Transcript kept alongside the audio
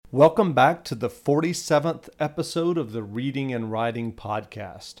Welcome back to the 47th episode of the Reading and Writing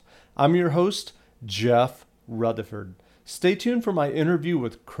Podcast. I'm your host, Jeff Rutherford. Stay tuned for my interview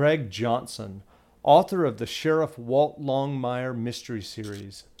with Craig Johnson, author of the Sheriff Walt Longmire Mystery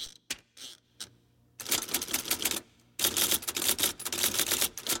Series.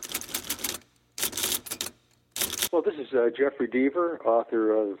 Well, this is Jeffrey Deaver,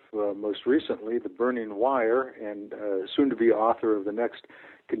 author of, most recently, The Burning Wire, and soon to be author of the next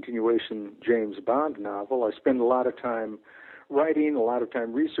continuation James Bond novel. I spend a lot of time writing, a lot of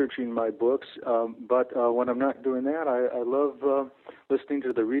time researching my books, but when I'm not doing that, I love listening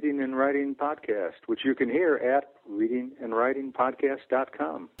to the Reading and Writing Podcast, which you can hear at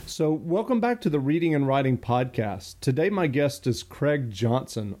readingandwritingpodcast.com. So, welcome back to the Reading and Writing Podcast. Today, my guest is Craig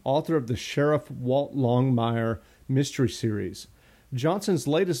Johnson, author of the Sheriff Walt Longmire Mystery Series. Johnson's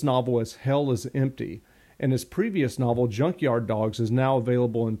latest novel is Hell is Empty, and his previous novel, Junkyard Dogs, is now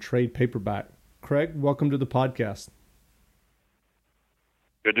available in trade paperback. Craig, welcome to the podcast.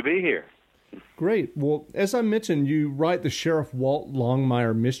 Good to be here. Great. Well, as I mentioned, you write the Sheriff Walt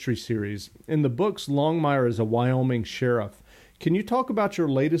Longmire Mystery Series. In the books, Longmire is a Wyoming sheriff. Can you talk about your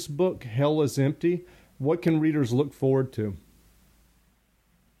latest book, Hell is Empty? What can readers look forward to?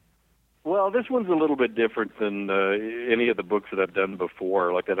 Well, this one's a little bit different than any of the books that I've done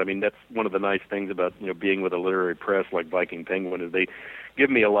before like that. I mean, that's one of the nice things about, being with a literary press like Viking Penguin is they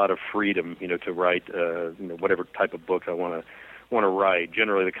give me a lot of freedom, to write, whatever type of book I want to write.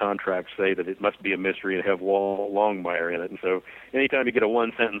 Generally, the contracts say that it must be a mystery and have Walt Longmire in it. And so anytime you get a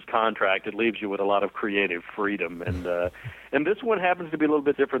one-sentence contract, it leaves you with a lot of creative freedom. And this one happens to be a little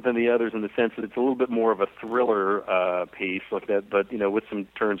bit different than the others in the sense that it's a little bit more of a thriller piece like that, but, with some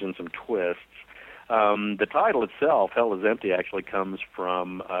turns and some twists. The title itself, Hell is Empty, actually comes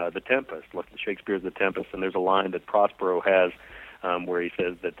from The Tempest, like Shakespeare's The Tempest, and there's a line that Prospero has where he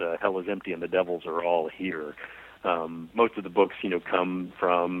says that hell is empty and the devils are all here. Most of the books, come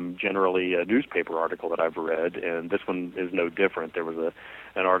from generally a newspaper article that I've read, and this one is no different. There was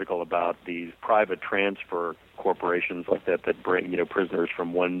an article about these private transfer corporations like that bring, prisoners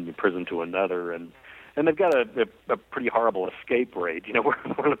from one prison to another, and they've got a pretty horrible escape rate, where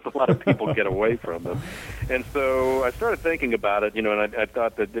a lot of people get away from them. And so I started thinking about it, and I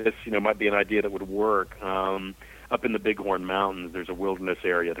thought that this, might be an idea that would work. Up in the Bighorn Mountains, there's a wilderness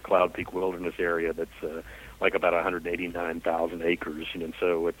area, the Cloud Peak Wilderness Area, that's like about 189,000 acres, and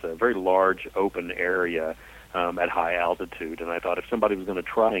so it's a very large open area at high altitude. And I thought if somebody was going to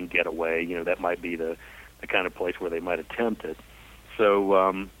try and get away, that might be the kind of place where they might attempt it.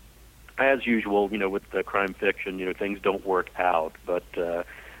 So as usual, with the crime fiction, things don't work out, but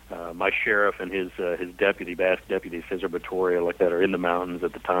my sheriff and his deputy, Basque deputy, Cesar Vittoria, like that, are in the mountains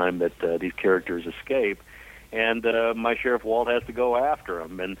at the time that these characters escape. And my Sheriff Walt has to go after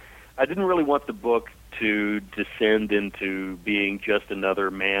him. And I didn't really want the book to descend into being just another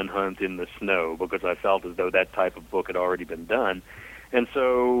manhunt in the snow because I felt as though that type of book had already been done. And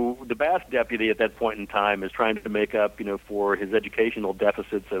so the Basque deputy at that point in time is trying to make up, for his educational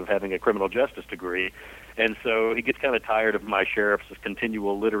deficits of having a criminal justice degree. And so he gets kind of tired of my sheriff's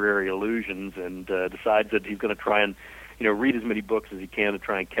continual literary illusions and decides that he's going to try and read as many books as he can to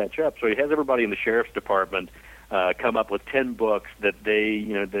try and catch up. So he has everybody in the sheriff's department come up with 10 books that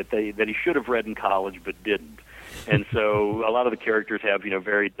that he should have read in college but didn't. And so a lot of the characters have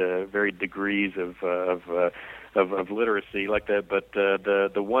varied degrees of literacy like that. But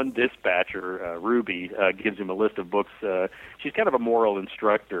the one dispatcher, Ruby, gives him a list of books. She's kind of a moral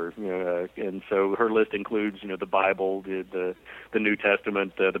instructor, and so her list includes the Bible, the New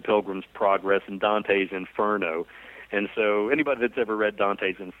Testament, the Pilgrim's Progress, and Dante's Inferno. And so anybody that's ever read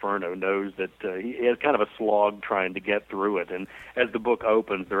Dante's Inferno knows that he has kind of a slog trying to get through it. And as the book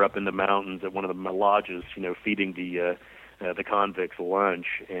opens, they're up in the mountains at one of the lodges, feeding the convicts lunch.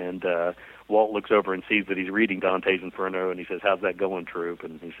 And Walt looks over and sees that he's reading Dante's Inferno, and he says, "How's that going, Troop?"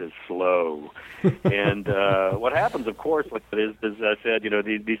 And he says, "Slow." And what happens, of course, like is, as I said,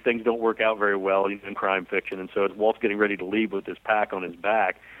 these things don't work out very well in crime fiction. And so as Walt's getting ready to leave with this pack on his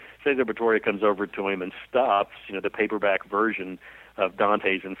back, Cesar Vittoria comes over to him and stuffs, the paperback version of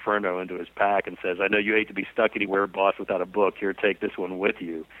Dante's Inferno into his pack and says, "I know you hate to be stuck anywhere, boss, without a book. Here, take this one with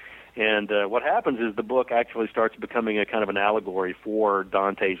you." And what happens is the book actually starts becoming a kind of an allegory for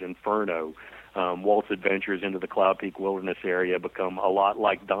Dante's Inferno. Walt's adventures into the Cloud Peak Wilderness Area become a lot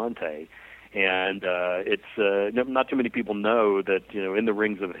like Dante. And it's not too many people know that, in the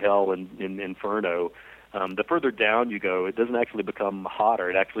Rings of Hell and in Inferno, the further down you go, it doesn't actually become hotter.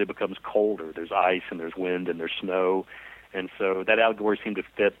 It actually becomes colder. There's ice and there's wind and there's snow. And so that allegory seemed to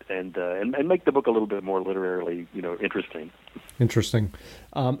fit and make the book a little bit more literarily, interesting. Interesting.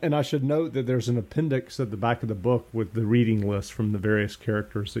 And I should note that there's an appendix at the back of the book with the reading list from the various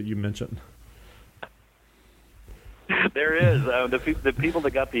characters that you mentioned. There is. The people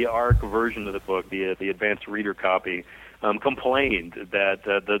that got the ARC version of the book, the advanced reader copy, complained that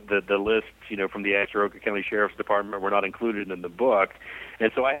the lists, from the Asharoka County Sheriff's Department were not included in the book,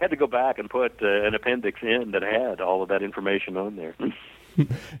 and so I had to go back and put an appendix in that had all of that information on there.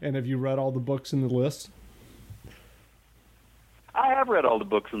 And have you read all the books in the list? I have read all the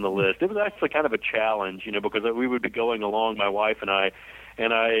books in the list. It was actually kind of a challenge, because we would be going along, my wife and I,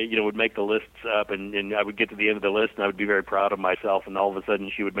 would make the lists up, and I would get to the end of the list, and I would be very proud of myself, and all of a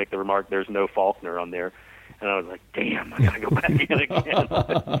sudden she would make the remark, "There's no Faulkner on there." And I was like, damn, I got to go back in again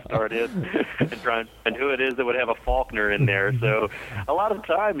and start in and try and find who it is that would have a Faulkner in there. So a lot of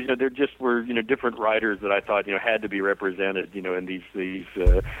times, there just were, different writers that I thought, had to be represented, in these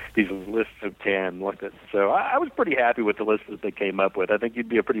lists of 10 like that. So I was pretty happy with the list that they came up with. I think you'd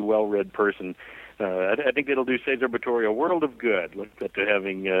be a pretty well-read person. I think it'll do Cesar Bathory a world of good, to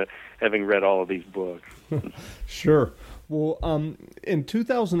having read all of these books. Sure. Well, in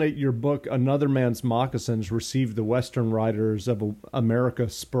 2008, your book, Another Man's Moccasins, received the Western Writers of America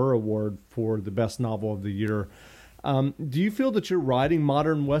Spur Award for the best novel of the year. Do you feel that you're writing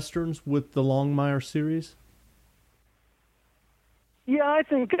modern Westerns with the Longmire series? Yeah, I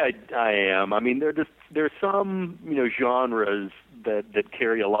think I am. I mean, there's some genres that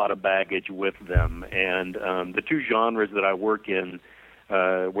carry a lot of baggage with them, and the two genres that I work in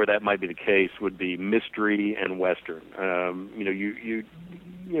where that might be the case would be mystery and Western.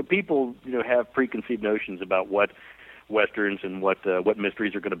 People have preconceived notions about what Westerns and what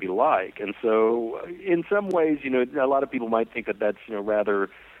mysteries are going to be like, and so in some ways, a lot of people might think that that's rather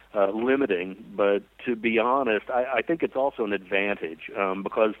limiting, but to be honest, I think it's also an advantage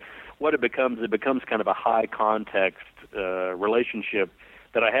because what it becomes kind of a high context relationship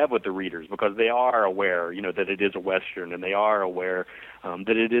that I have with the readers, because they are aware, that it is a Western, and they are aware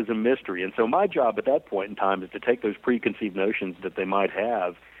that it is a mystery. And so my job at that point in time is to take those preconceived notions that they might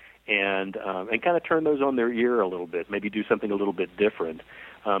have and kind of turn those on their ear a little bit, maybe do something a little bit different.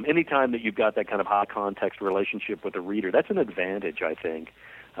 Anytime that you've got that kind of high context relationship with the reader, that's an advantage, I think.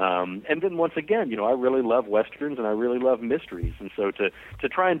 And then once again, I really love Westerns and I really love mysteries. And so to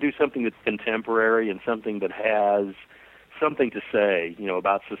try and do something that's contemporary and something that has something to say,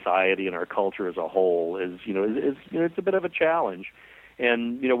 about society and our culture as a whole is it's a bit of a challenge.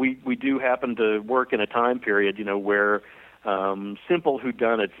 And, we do happen to work in a time period, where simple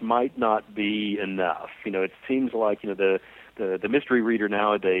whodunits might not be enough. It seems like, the mystery reader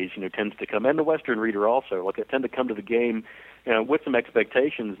nowadays, tends to come, and the Western reader also, tend to come to the game with some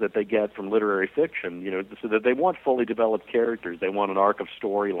expectations that they get from literary fiction, so that they want fully developed characters. They want an arc of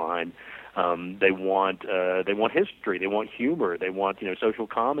storyline. They want history. They want humor. They want social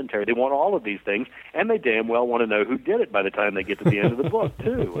commentary. They want all of these things, and they damn well want to know who did it by the time they get to the end of the book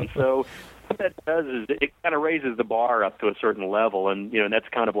too. And so what that does is it kind of raises the bar up to a certain level, and and that's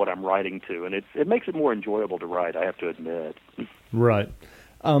kind of what I'm writing to, and it makes it more enjoyable to write, I have to admit. Right.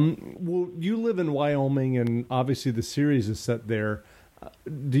 Well, you live in Wyoming, and obviously the series is set there.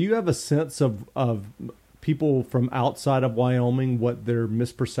 Do you have a sense of people from outside of Wyoming, what their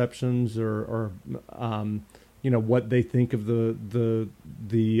misperceptions or what they think of the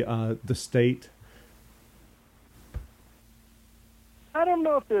state? I don't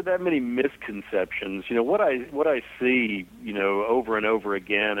know if there are that many misconceptions. What I see, over and over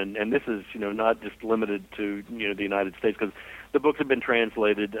again, and this is, not just limited to, the United States, because the books have been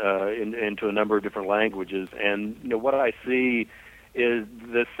translated into a number of different languages, and what I see is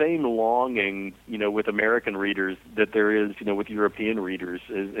the same longing, with American readers that there is, with European readers,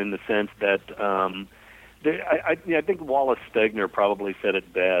 is in the sense that I think Wallace Stegner probably said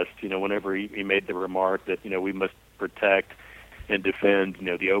it best, whenever he made the remark that, we must protect and defend,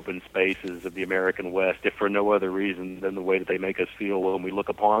 the open spaces of the American West, if for no other reason than the way that they make us feel when we look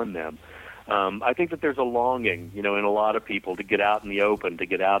upon them. I think that there's a longing, in a lot of people to get out in the open, to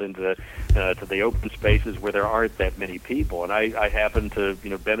get out into to the open spaces where there aren't that many people. And I happen to,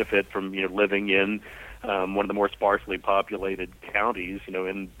 benefit from, living in one of the more sparsely populated counties,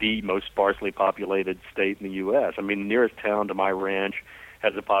 in the most sparsely populated state in the U.S. I mean, the nearest town to my ranch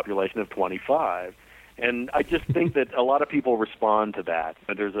has a population of 25. And I just think that a lot of people respond to that.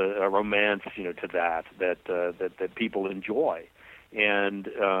 There's a romance, to that people enjoy. And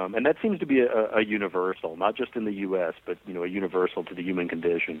that seems to be a universal, not just in the U.S., but a universal to the human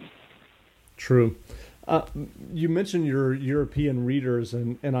condition. True. You mentioned your European readers,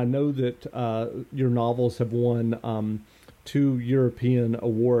 and I know that your novels have won 2 European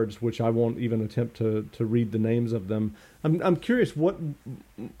awards, which I won't even attempt to read the names of them. I'm curious what,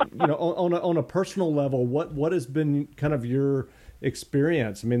 on a personal level, what has been kind of your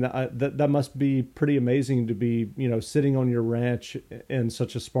experience? I mean, that must be pretty amazing to be, sitting on your ranch in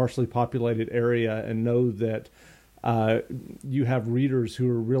such a sparsely populated area and know that you have readers who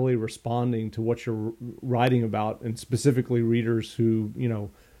are really responding to what you're writing about, and specifically readers who,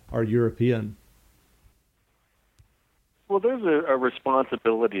 are European. Well, there's a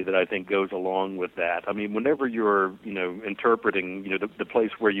responsibility that I think goes along with that. I mean, whenever you're, interpreting, the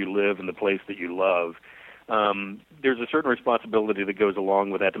place where you live and the place that you love, there's a certain responsibility that goes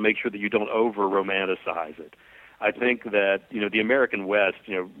along with that to make sure that you don't over-romanticize it. I think that, the American West,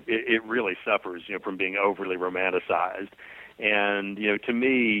 it really suffers, from being overly romanticized. And, to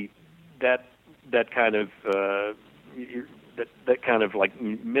me, that kind of that kind of like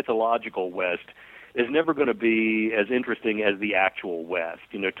mythological West is never going to be as interesting as the actual West.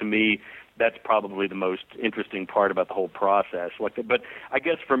 To me, that's probably the most interesting part about the whole process. But I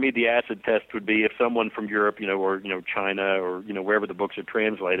guess for me, the acid test would be if someone from Europe, or China, or wherever the books are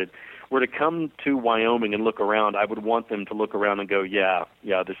translated, were to come to Wyoming and look around. I would want them to look around and go, yeah,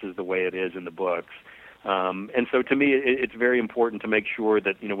 this is the way it is in the books. And so to me, it's very important to make sure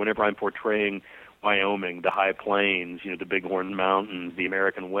that whenever I'm portraying Wyoming, the high plains, the Bighorn Mountains, the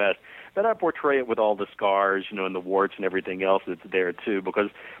American West, that I portray it with all the scars, and the warts and everything else that's there too, because,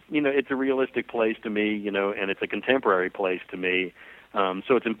 it's a realistic place to me, and it's a contemporary place to me.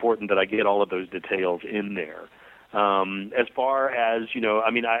 So it's important that I get all of those details in there. As far as,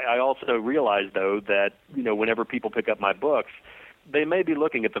 I also realize though that, whenever people pick up my books, they may be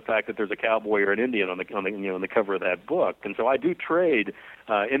looking at the fact that there's a cowboy or an Indian on the cover of that book, and so I do trade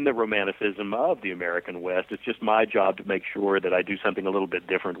in the romanticism of the American West. It's just my job to make sure that I do something a little bit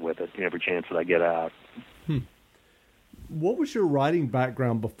different with it every chance that I get out. What was your writing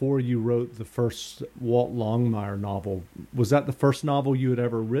background before you wrote the first Walt Longmire novel? Was that the first novel you had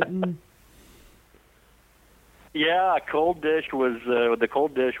ever written? Yeah, Cold Dish was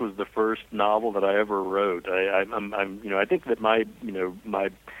the first novel that I ever wrote. I think that my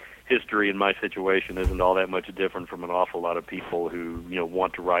history and my situation isn't all that much different from an awful lot of people who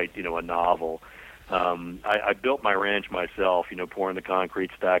want to write a novel. I built my ranch myself, pouring the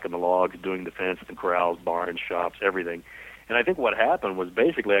concrete, stacking the logs, doing the fence, the corrals, barns, shops, everything. And I think what happened was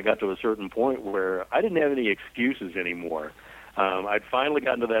basically I got to a certain point where I didn't have any excuses anymore. I'd finally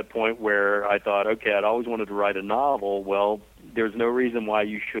gotten to that point where I thought, okay, I'd always wanted to write a novel. Well, there's no reason why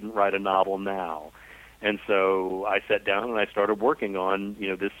you shouldn't write a novel now. And so I sat down and I started working on,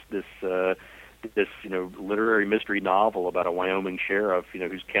 this literary mystery novel about a Wyoming sheriff,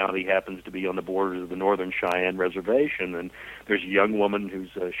 whose county happens to be on the borders of the Northern Cheyenne Reservation. And there's a young woman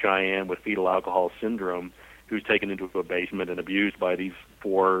who's Cheyenne with fetal alcohol syndrome who's taken into a basement and abused by these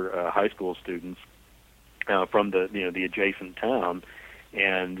 4 high school students. From the adjacent town,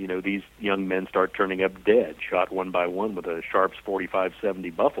 and these young men start turning up dead, shot one by one with a Sharps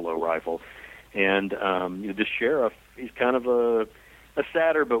 45-70 Buffalo rifle, and this sheriff, he's kind of a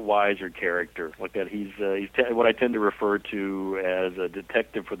sadder but wiser character. Like that, he's what I tend to refer to as a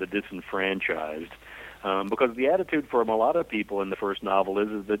detective for the disenfranchised, because the attitude from a lot of people in the first novel is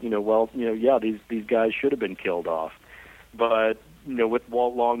that these guys should have been killed off, but with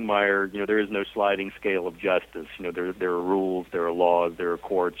Walt Longmire, there is no sliding scale of justice. There are rules, there are laws, there are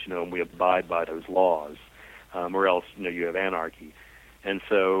courts, and we abide by those laws, or else, you have anarchy. And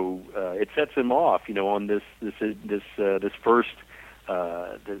so it sets him off, on this first,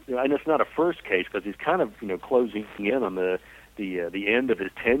 and it's not a first case because he's kind of, closing in on the end of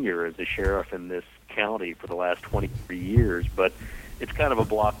his tenure as the sheriff in this county for the last 23 years. But it's kind of a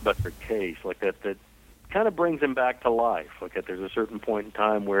blockbuster case like that kind of brings him back to life. Like that, there's a certain point in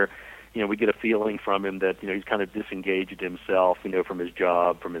time where, we get a feeling from him that, he's kind of disengaged himself, from his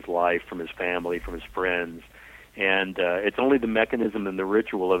job, from his life, from his family, from his friends. And it's only the mechanism and the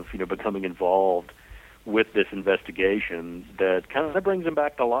ritual of, becoming involved with this investigation that kind of brings him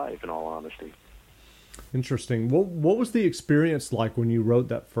back to life, in all honesty. Interesting. What was the experience like when you wrote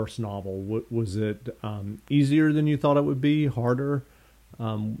that first novel? Was it easier than you thought it would be, harder?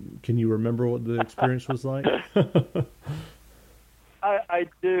 Can you remember what the experience was like? I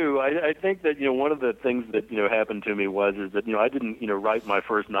do. I think that, one of the things that, happened to me is that, I didn't, write my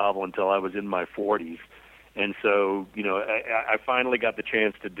first novel until I was in my 40s. And so, I finally got the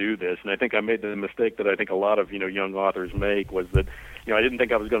chance to do this. And I think I made the mistake that I think a lot of, young authors make was that, I didn't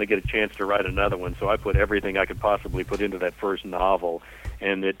think I was going to get a chance to write another one, so I put everything I could possibly put into that first novel.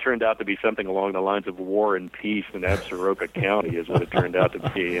 And it turned out to be something along the lines of War and Peace in Absaroka County is what it turned out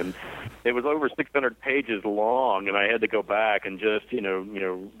to be. And it was over 600 pages long, and I had to go back and just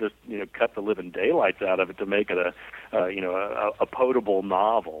cut the living daylights out of it to make it a potable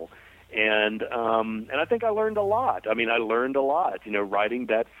novel. And I think I learned a lot. I mean, I learned a lot, writing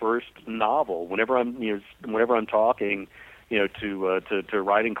that first novel. Whenever I'm talking, to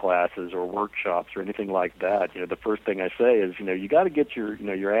writing classes or workshops or anything like that, the first thing I say is, you got to get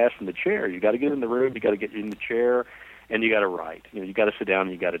your ass in the chair. You got to get in the room. You got to get in the chair, and you got to write. You got to sit down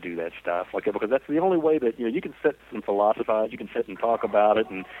and you got to do that stuff. Because that's the only way that you can sit and philosophize. You can sit and talk about it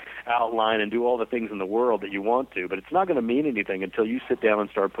and outline and do all the things in the world that you want to, but it's not going to mean anything until you sit down and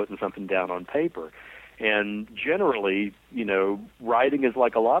start putting something down on paper. And generally, writing is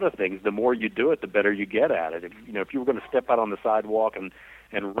like a lot of things. The more you do it, the better you get at it. If you were going to step out on the sidewalk and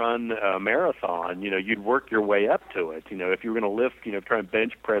run a marathon, you'd work your way up to it. If you were going to lift, try and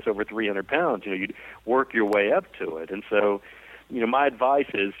bench press over 300 pounds, you'd work your way up to it. And so, my advice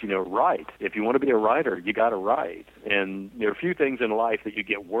is, write. If you want to be a writer, you got to write. And there are a few things in life that you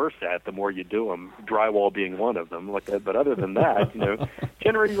get worse at the more you do them, drywall being one of them. Like that. But other than that,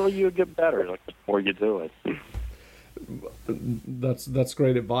 generally you get better the more you do it. That's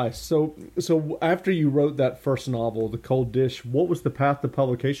great advice. So after you wrote that first novel, The Cold Dish, what was the path to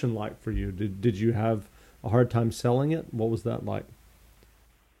publication like for you? Did you have a hard time selling it? What was that like?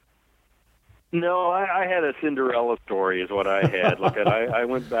 No, I had a Cinderella story is what I had. I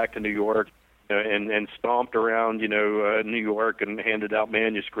went back to New York and stomped around, New York and handed out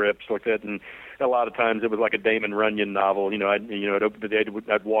manuscripts like that. And a lot of times it was like a Damon Runyon novel.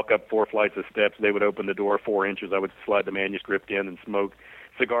 I'd walk up 4 flights of steps. They would open the door 4 inches. I would slide the manuscript in and smoke.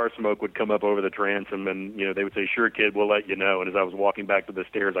 Cigar smoke would come up over the transom, and they would say, "Sure, kid, we'll let you know." And as I was walking back to the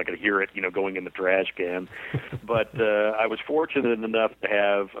stairs, I could hear it, going in the trash can. But I was fortunate enough to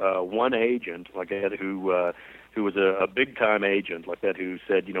have one agent like that who was a big time agent like that, who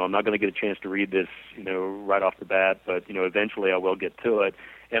said, I'm not going to get a chance to read this, right off the bat, but eventually I will get to it,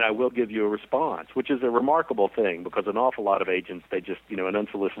 and I will give you a response, which is a remarkable thing because an awful lot of agents, they just an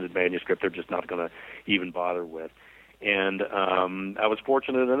unsolicited manuscript they're just not going to even bother with. And I was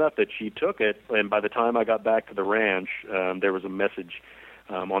fortunate enough that she took it, and by the time I got back to the ranch, there was a message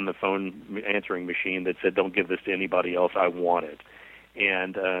on the phone answering machine that said, "Don't give this to anybody else, I want it."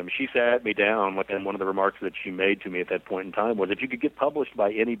 And she sat me down, and one of the remarks that she made to me at that point in time was, if you could get published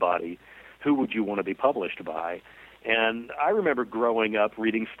by anybody, who would you want to be published by? And I remember growing up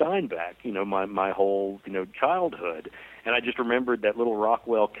reading Steinbeck, my whole, childhood. And I just remembered that little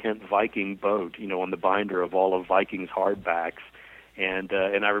Rockwell Kent Viking boat, on the binder of all of Viking's hardbacks. And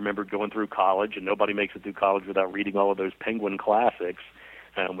I remembered going through college, and nobody makes it through college without reading all of those Penguin classics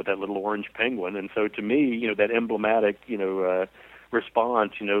with that little orange penguin. And so to me, that emblematic,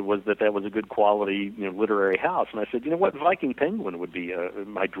 response, was that was a good quality, literary house. And I said, what, Viking Penguin would be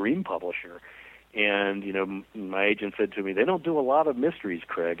my dream publisher. And, my agent said to me, "They don't do a lot of mysteries,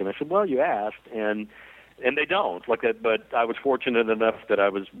 Craig." And I said, "Well, you asked." And they don't like that, but I was fortunate enough that I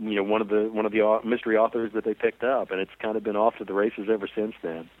was, one of the mystery authors that they picked up, and it's kind of been off to the races ever since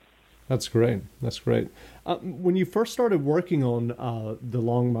then. That's great. When you first started working on the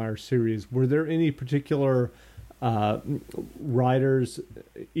Longmire series, were there any particular writers,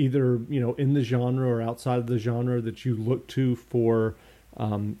 either in the genre or outside of the genre, that you look to for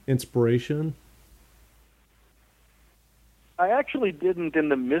inspiration? I actually didn't in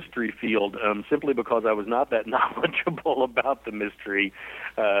the mystery field, simply because I was not that knowledgeable about the mystery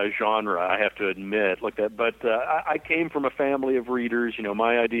genre, I have to admit, like that. But I came from a family of readers.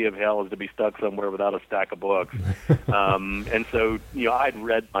 My idea of hell is to be stuck somewhere without a stack of books, and so I'd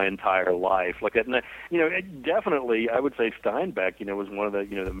read my entire life like that. And definitely, I would say Steinbeck, was one of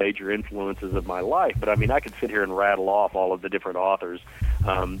the major influences of my life. But I mean, I could sit here and rattle off all of the different authors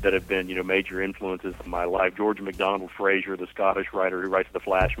that have been major influences of my life. George MacDonald Fraser, the Scottish writer who writes the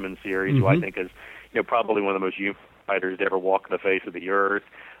Flashman series, who I think is probably one of the most unique writers to ever walk the face of the earth.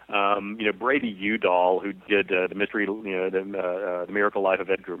 Brady Udall, who did the mystery, the Miracle Life of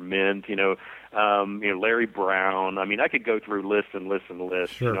Edgar Mint. Larry Brown. I mean, I could go through lists and lists and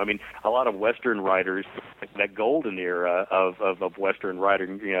lists. Sure. A lot of Western writers, that golden era of Western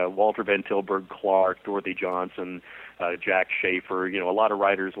writing. Walter Van Tilburg Clark, Dorothy Johnson, Jack Schaefer. A lot of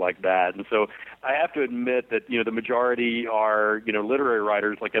writers like that. And so I have to admit that the majority are literary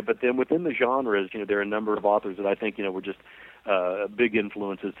writers like that. But then within the genres, there are a number of authors that I think were just big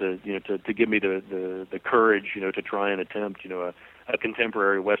influences to give me the courage, to try and attempt, a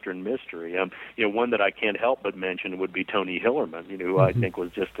contemporary Western mystery. One that I can't help but mention would be Tony Hillerman, who I think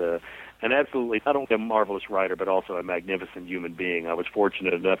was just an absolutely, not only a marvelous writer, but also a magnificent human being. I was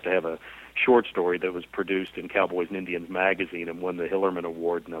fortunate enough to have a short story that was produced in Cowboys and Indians magazine and won the Hillerman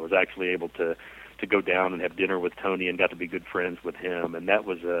Award, and I was actually able to go down and have dinner with Tony and got to be good friends with him, and that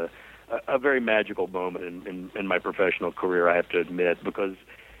was a very magical moment in my professional career, I have to admit, because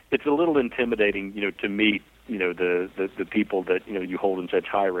it's a little intimidating, to meet, the people that, you hold in such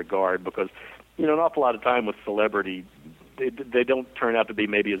high regard, because, an awful lot of time with celebrity, they don't turn out to be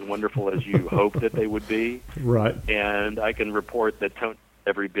maybe as wonderful as you hope that they would be. Right. And I can report that Tony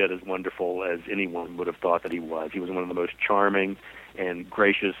every bit as wonderful as anyone would have thought that he was. He was one of the most charming and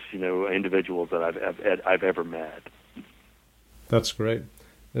gracious, individuals that I've ever met. That's great.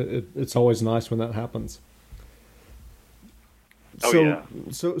 It's always nice when that happens. So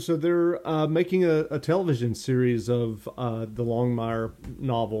they're making a television series of the Longmire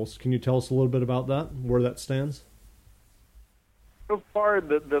novels. Can you tell us a little bit about that, where that stands? So far,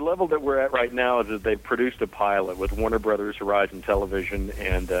 the level that we're at right now is that they've produced a pilot with Warner Brothers, Horizon Television,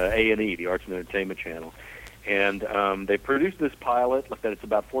 and A&E, the Arts and Entertainment Channel. And they produced this pilot, like that. It's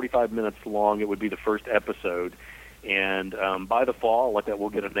about 45 minutes long. It would be the first episode. And by the fall, like that, we'll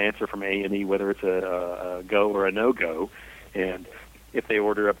get an answer from A&E whether it's a go or a no-go. And if they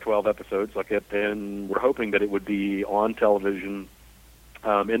order up 12 episodes like that, then we're hoping that it would be on television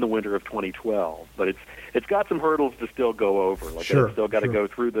in the winter of 2012. But it's got some hurdles to still go over. Like sure, it's still got to go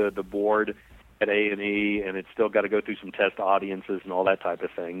through the board at A&E, and it's still got to go through some test audiences and all that type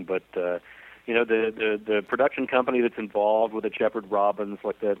of thing. But the production company that's involved with it, Shepard Robbins,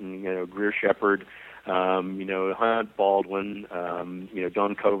 like that, and Greer Shepard, Hunt Baldwin,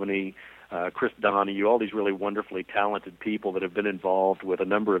 John Coveney, Chris Donahue, all these really wonderfully talented people that have been involved with a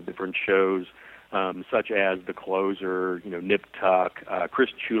number of different shows, such as The Closer, Nip Tuck, Chris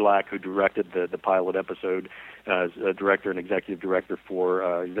Chulak, who directed the pilot episode as a director and executive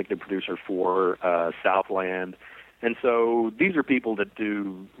producer for Southland. And so these are people that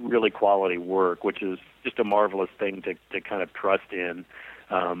do really quality work, which is just a marvelous thing to kind of trust in.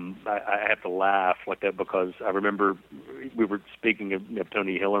 I have to laugh like that because I remember we were speaking of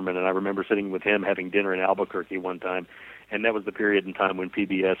Tony Hillerman, and I remember sitting with him having dinner in Albuquerque one time, and that was the period in time when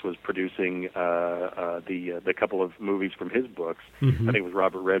PBS was producing the couple of movies from his books. Mm-hmm. I think it was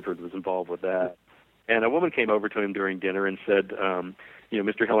Robert Redford was involved with that. And a woman came over to him during dinner and said,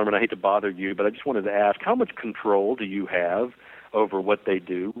 Mr. Hillerman, I hate to bother you, but I just wanted to ask, how much control do you have over what they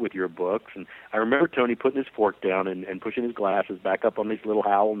do with your books? And I remember Tony putting his fork down and pushing his glasses back up on his little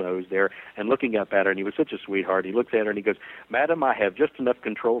owl nose there and looking up at her, and he was such a sweetheart. He looks at her and he goes, "Madam, I have just enough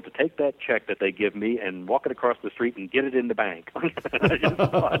control to take that check that they give me and walk it across the street and get it in the bank." I just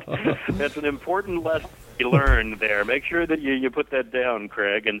thought, that's an important lesson you learned there. Make sure that you put that down,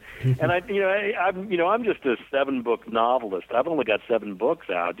 Craig. And I'm just a 7-book novelist. I've only got 7 books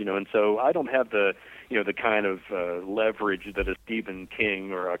out, and so I don't have the kind of leverage that a Stephen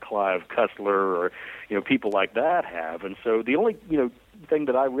King or a Clive Cussler or, people like that have. And so the only, thing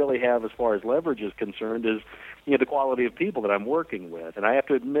that I really have as far as leverage is concerned is, the quality of people that I'm working with. And I have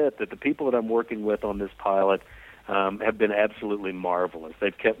to admit that the people that I'm working with on this pilot have been absolutely marvelous.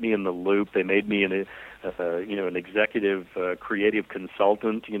 They've kept me in the loop. They made me an executive creative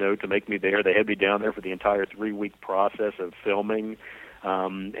consultant, to make me there. They had me down there for the entire 3-week process of filming.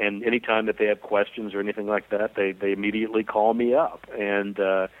 And any time that they have questions or anything like that, they immediately call me up. And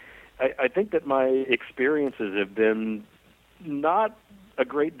I think that my experiences have been not a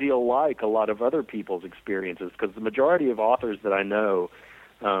great deal like a lot of other people's experiences, because the majority of authors that I know,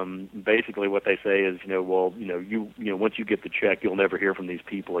 basically what they say is, once you get the check, you'll never hear from these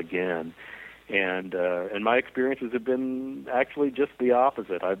people again. And my experiences have been actually just the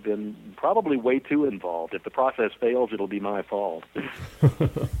opposite. I've been probably way too involved. If the process fails, it'll be my fault.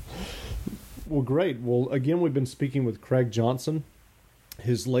 Well, great. Well, again, we've been speaking with Craig Johnson.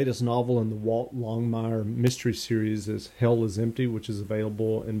 His latest novel in the Walt Longmire mystery series is Hell is Empty, which is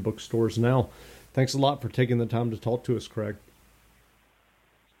available in bookstores now. Thanks a lot for taking the time to talk to us, Craig.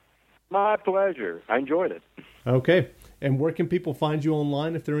 My pleasure. I enjoyed it. Okay. And where can people find you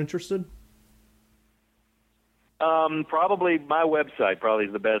online if they're interested? Probably my website probably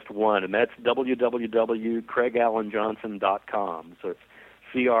is the best one, and that's www.craigallenjohnson.com. So it's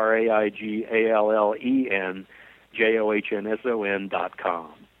CraigallenJohnson.com.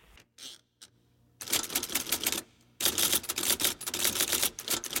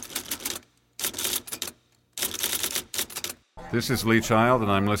 This is Lee Child,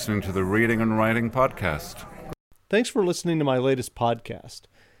 and I'm listening to the Reading and Writing Podcast. Thanks for listening to my latest podcast.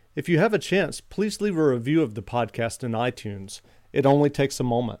 If you have a chance, please leave a review of the podcast in iTunes. It only takes a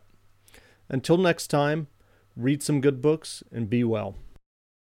moment. Until next time, read some good books and be well.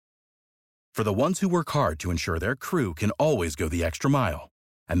 For the ones who work hard to ensure their crew can always go the extra mile,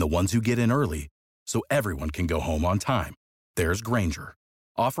 and the ones who get in early so everyone can go home on time, there's Grainger,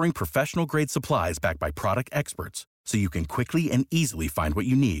 offering professional-grade supplies backed by product experts so you can quickly and easily find what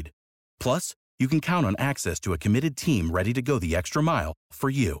you need. Plus, you can count on access to a committed team ready to go the extra mile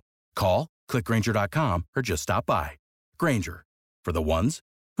for you. Call, click Grainger.com, or just stop by. Grainger, for the ones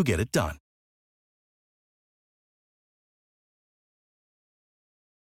who get it done.